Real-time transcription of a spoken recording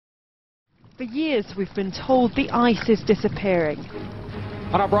For years we've been told the ice is disappearing.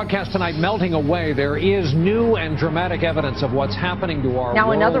 On our broadcast tonight, melting away, there is new and dramatic evidence of what's happening to our Now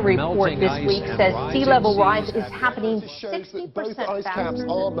world. another report this week says sea level rise is and happening shows that 60% both ice caps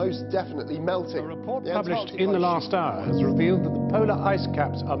are most definitely melting. A report published in the last hour has revealed that the polar ice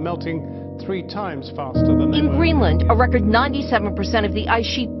caps are melting 3 times faster than they In were. Greenland, a record 97% of the ice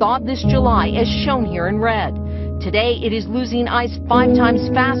sheet thawed this July, as shown here in red. Today, it is losing ice 5 times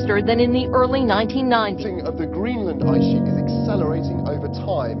faster than in the early 1990s. Melting of the Greenland ice sheet is accelerating over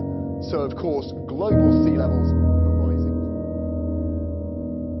time, so of course global sea levels are rising.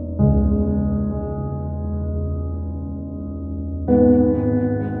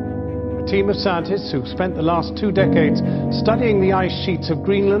 A team of scientists who've spent the last 2 decades studying the ice sheets of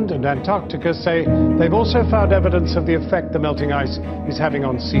Greenland and Antarctica say they've also found evidence of the effect the melting ice is having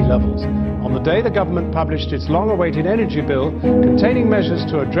on sea levels. On the day the government published its long-awaited energy bill containing measures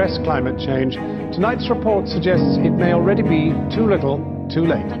to address climate change, tonight's report suggests it may already be too little, too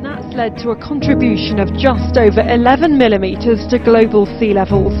late. And that's led to a contribution of just over 11 millimetres to global sea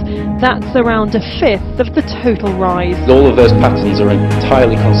levels. That's around a fifth of the total rise. All of those patterns are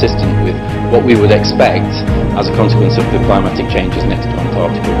entirely consistent with what we would expect as a consequence of the climatic changes next to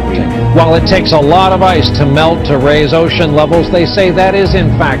Antarctica and Greenland. While it takes a lot of ice to melt to raise ocean levels, they say that is in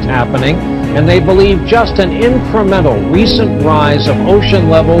fact happening, and they believe just an incremental recent rise of ocean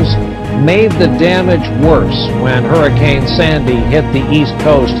levels made the damage worse when Hurricane Sandy hit the East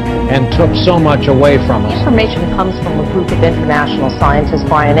Coast and took so much away from us. Information comes from a group of international scientists,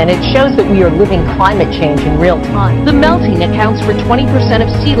 Brian, and it shows that we are living climate change in real time. The melting accounts for 20% of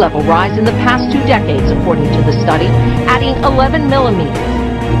sea level rise in the past 2 decades, according to the study, adding 11 millimeters.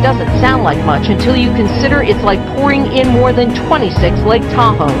 It doesn't sound like much until you consider it's like pouring in more than 26 Lake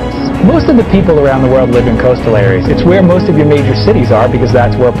Tahoes. Most of the people around the world live in coastal areas. It's where most of your major cities are because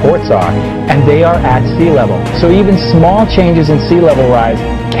that's where ports are, and they are at sea level. So even small changes in sea level rise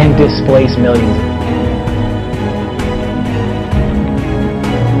can displace millions.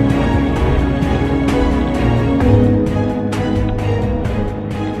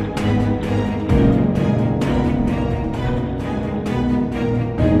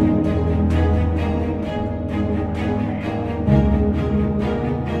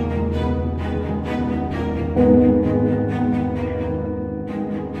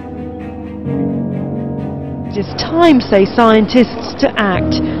 It is time, say scientists, to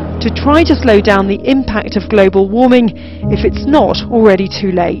act, to try to slow down the impact of global warming if it's not already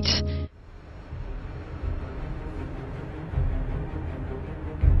too late.